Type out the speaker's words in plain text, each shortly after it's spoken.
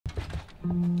Today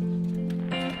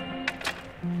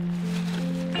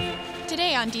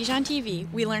on DIJON TV,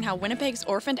 we learn how Winnipeg's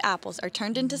orphaned apples are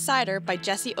turned into cider by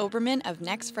Jesse Oberman of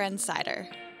Next Friend Cider.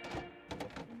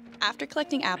 After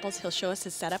collecting apples, he'll show us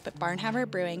his setup at Barn Hammer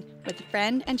Brewing with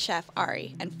friend and chef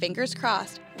Ari, and fingers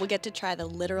crossed, we'll get to try the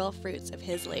literal fruits of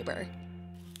his labor.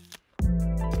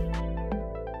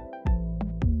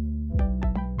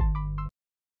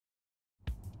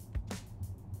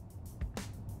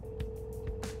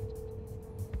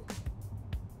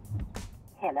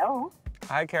 Hello.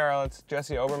 Hi, Carol. It's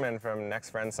Jesse Oberman from Next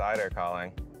Friend Cider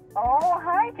calling. Oh,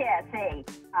 hi, Jesse.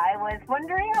 I was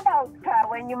wondering about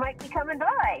when you might be coming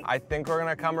by. I think we're going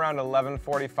to come around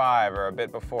 11:45 or a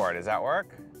bit before. Does that work?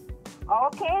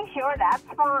 Okay, sure, that's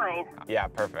fine. Yeah,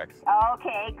 perfect.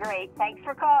 Okay, great. Thanks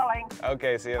for calling.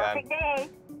 Okay, see you then. Perfect day.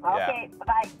 Okay,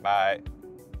 bye. Bye.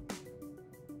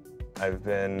 I've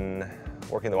been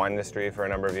working in the wine industry for a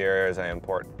number of years. I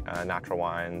import natural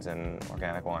wines and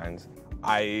organic wines.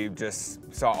 I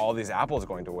just saw all these apples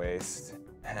going to waste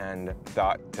and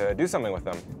thought to do something with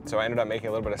them. So I ended up making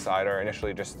a little bit of cider,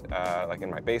 initially just like in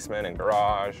my basement and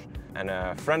garage. And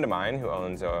a friend of mine who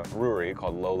owns a brewery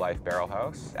called Low Life Barrel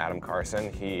House, Adam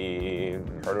Carson, he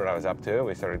heard what I was up to.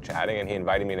 We started chatting and he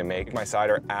invited me to make my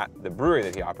cider at the brewery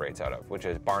that he operates out of, which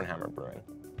is Barn Hammer Brewing.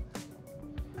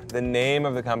 The name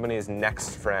of the company is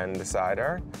Next Friend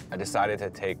Cider. I decided to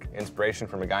take inspiration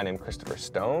from a guy named Christopher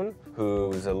Stone, who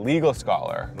was a legal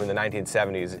scholar in the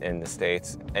 1970s in the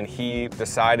States. And he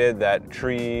decided that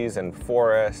trees and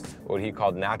forests, what he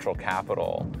called natural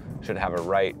capital, should have a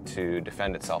right to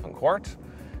defend itself in court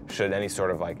should any sort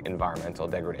of like environmental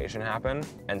degradation happen.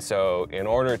 And so in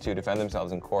order to defend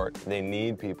themselves in court, they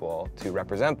need people to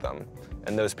represent them.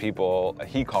 And those people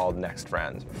he called next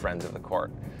friends, friends of the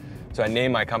court. So I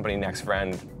named my company Next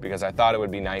Friend because I thought it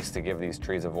would be nice to give these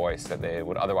trees a voice that they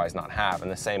would otherwise not have in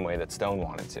the same way that Stone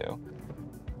wanted to.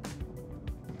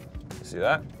 See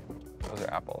that? Those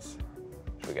are apples.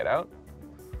 Should we get out?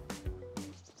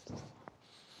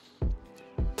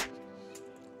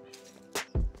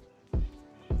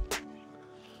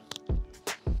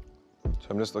 So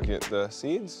I'm just looking at the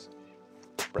seeds.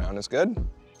 Brown is good.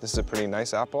 This is a pretty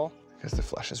nice apple because the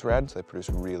flesh is red, so they produce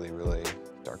really, really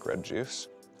dark red juice.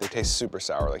 They taste super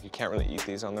sour, like you can't really eat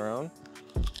these on their own.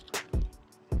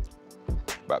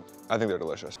 But I think they're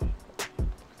delicious.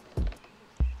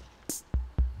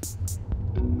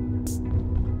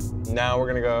 Now we're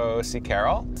gonna go see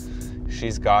Carol.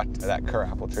 She's got that Kerr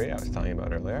apple tree I was telling you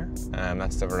about earlier.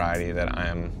 That's the variety that I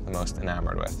am the most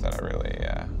enamored with, that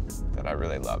I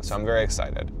really love. So I'm very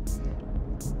excited.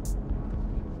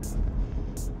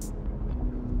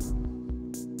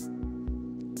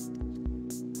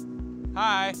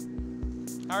 Hi,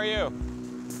 how are you?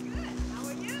 Good, how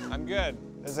are you? I'm good.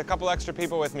 There's a couple extra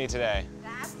people with me today.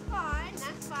 That's fine,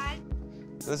 that's fine.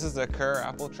 This is the Kerr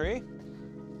apple tree.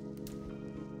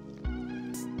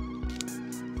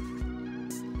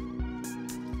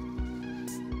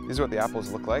 These are what the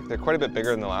apples look like. They're quite a bit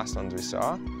bigger than the last ones we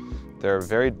saw. They're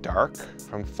very dark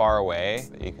from far away.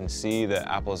 You can see the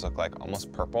apples look like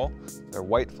almost purple. They're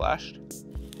white fleshed.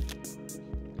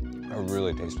 They're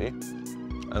really tasty.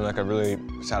 And like a really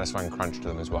satisfying crunch to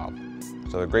them as well.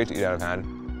 So they're great to eat out of hand,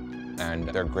 and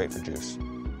they're great for juice.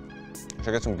 Should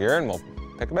I get some gear and we'll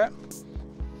pick a bit?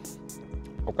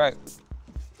 Okay.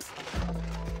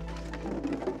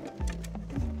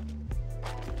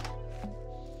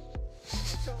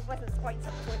 So it wasn't quite so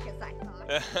quick as I thought.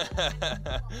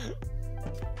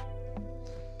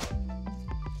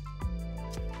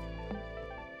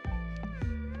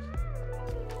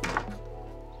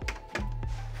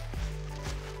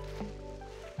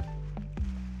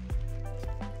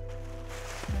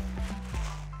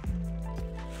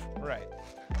 Right.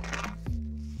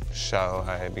 Shall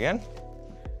I begin?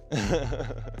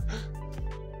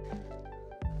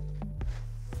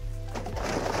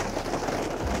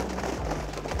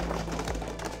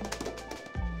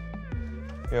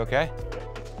 You okay?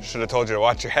 Should have told you to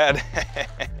watch your head.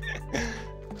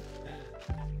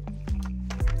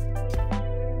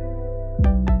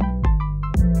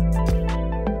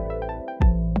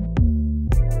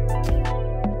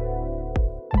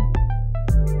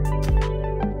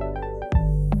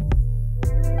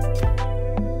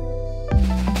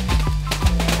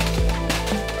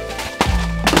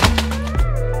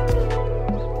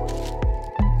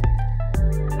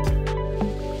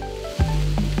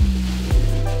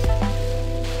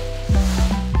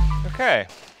 Okay,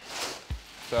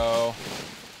 so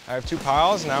I have two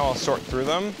piles. Now I'll sort through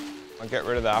them. I'll get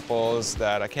rid of the apples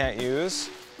that I can't use,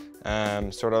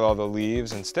 sort out all the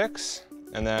leaves and sticks,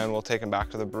 and then we'll take them back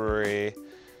to the brewery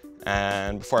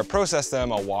And before I process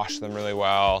them, I'll wash them really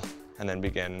well and then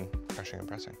begin crushing and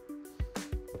pressing.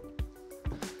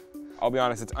 I'll be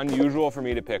honest, it's unusual for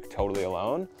me to pick totally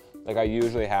alone. Like I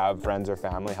usually have friends or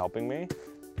family helping me.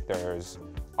 There's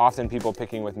often people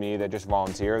picking with me that just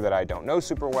volunteer that I don't know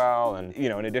super well. And you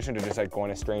know, in addition to just like going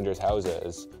to strangers'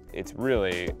 houses, it's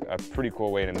really a pretty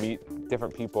cool way to meet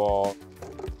different people.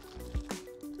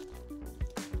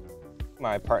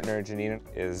 My partner, Janine,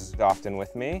 is often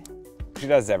with me. She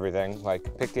does everything,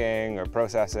 like picking or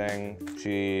processing.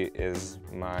 She is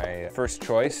my first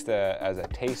choice as a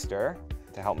taster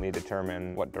to help me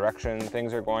determine what direction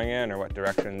things are going in or what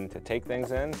direction to take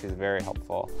things in. She's very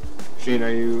helpful. Sheen,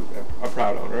 are you a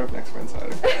proud owner of Next Friend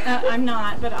Cider? I'm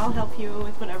not, but I'll help you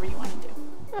with whatever you want to do.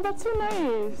 Oh, that's so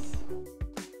nice.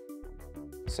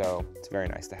 So it's very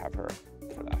nice to have her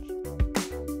for that.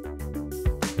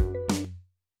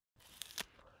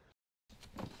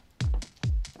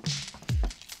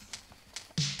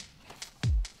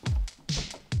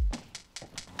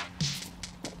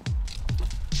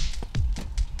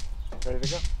 Ready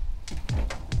to go.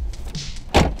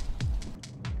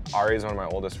 Ari is one of my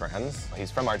oldest friends. He's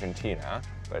from Argentina,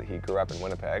 but he grew up in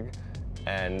Winnipeg,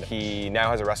 and he now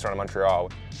has a restaurant in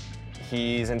Montreal.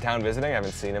 He's in town visiting. I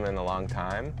haven't seen him in a long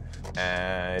time,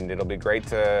 and it'll be great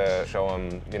to show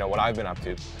him, you know, what I've been up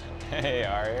to. Hey,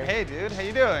 Ari. Hey, dude. How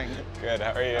you doing? Good.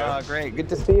 How are you? Great. Good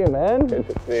to see you, man. Good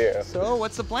to see you. So,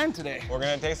 what's the plan today? We're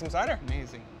gonna taste some cider.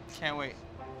 Amazing. Can't wait.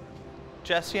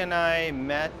 Jesse and I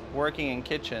met working in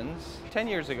kitchens 10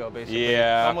 years ago, basically.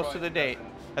 Yeah. Almost to the date.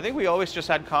 I think we always just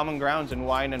had common grounds in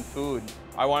wine and food.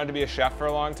 I wanted to be a chef for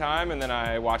a long time, and then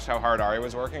I watched how hard Ari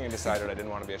was working and decided I didn't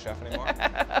want to be a chef anymore.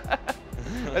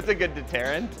 That's a good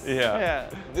deterrent. Yeah.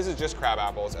 This is just crab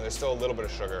apples, and there's still a little bit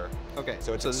of sugar. Okay.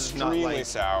 So it's this is extremely not like,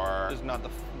 sour. This is not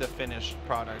the finished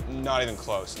product. Not even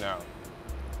close, no.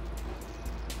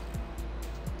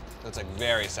 So it's like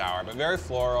very sour, but very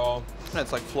floral. And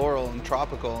it's like floral and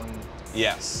tropical. And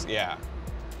yes, yeah.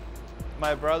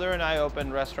 My brother and I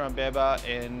opened Restaurant Beba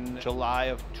in July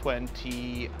of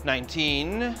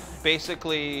 2019.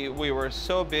 Basically, we were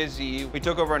so busy, we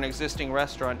took over an existing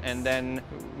restaurant and then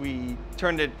we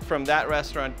turned it from that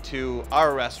restaurant to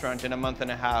our restaurant in a month and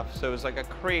a half. So it was like a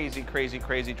crazy, crazy,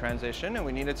 crazy transition, and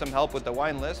we needed some help with the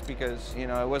wine list because, you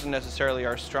know, it wasn't necessarily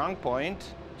our strong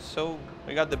point. So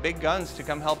we got the big guns to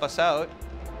come help us out.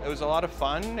 It was a lot of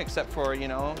fun, except for, you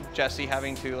know, Jesse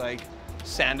having to like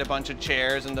sand a bunch of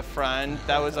chairs in the front.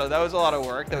 That was a lot of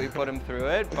work that we put him through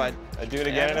it, but I'll do it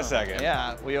again in a second.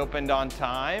 Yeah, we opened on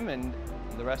time, and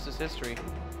the rest is history.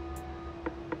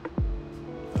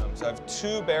 So I have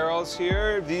 2 barrels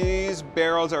here. These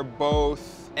barrels are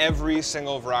both every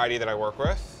single variety that I work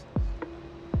with.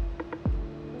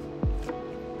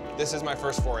 This is my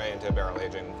first foray into barrel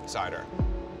aging cider.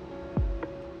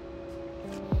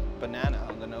 Banana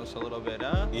on the nose a little bit,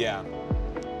 huh? Yeah.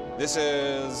 This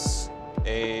is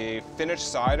a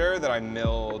finished cider that I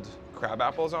milled crab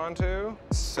apples onto.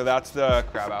 So that's the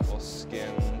crab apple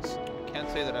skins. I can't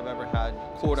say that I've ever had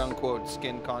quote-unquote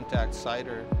skin contact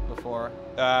cider before.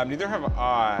 Neither have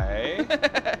I.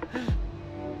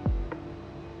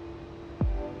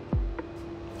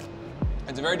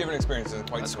 It's a very different experience.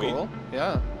 It's quite sweet. Cool.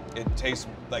 Yeah. It tastes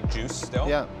like juice still.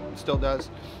 Yeah, it still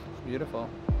does. Beautiful.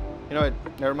 You know, it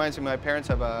reminds me, my parents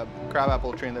have a crab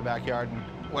apple tree in their backyard, and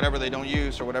whatever they don't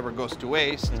use or whatever goes to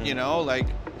waste, you know, like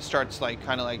it starts like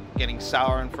kind of like getting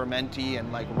sour and fermenty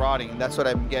and like rotting, and that's what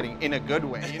I'm getting in a good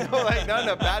way, you know, like not in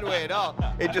a bad way at all.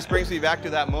 It just brings me back to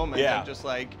that moment. Yeah. Of just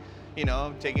like, you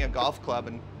know, taking a golf club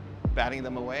and batting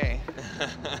them away.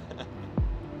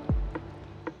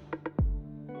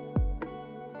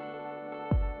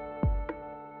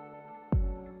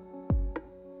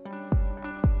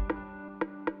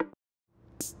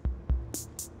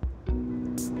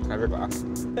 Have your glass.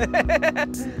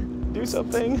 Do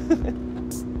something.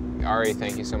 Ari,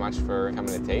 thank you so much for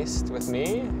coming to taste with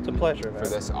me. It's a pleasure, man. For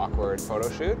this awkward photo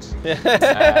shoot.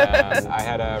 I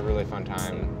had a really fun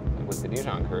time with the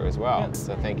DIJON crew as well. Yeah.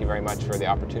 So thank you very much for the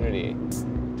opportunity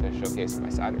to showcase my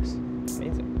ciders.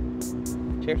 Amazing.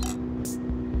 Cheers.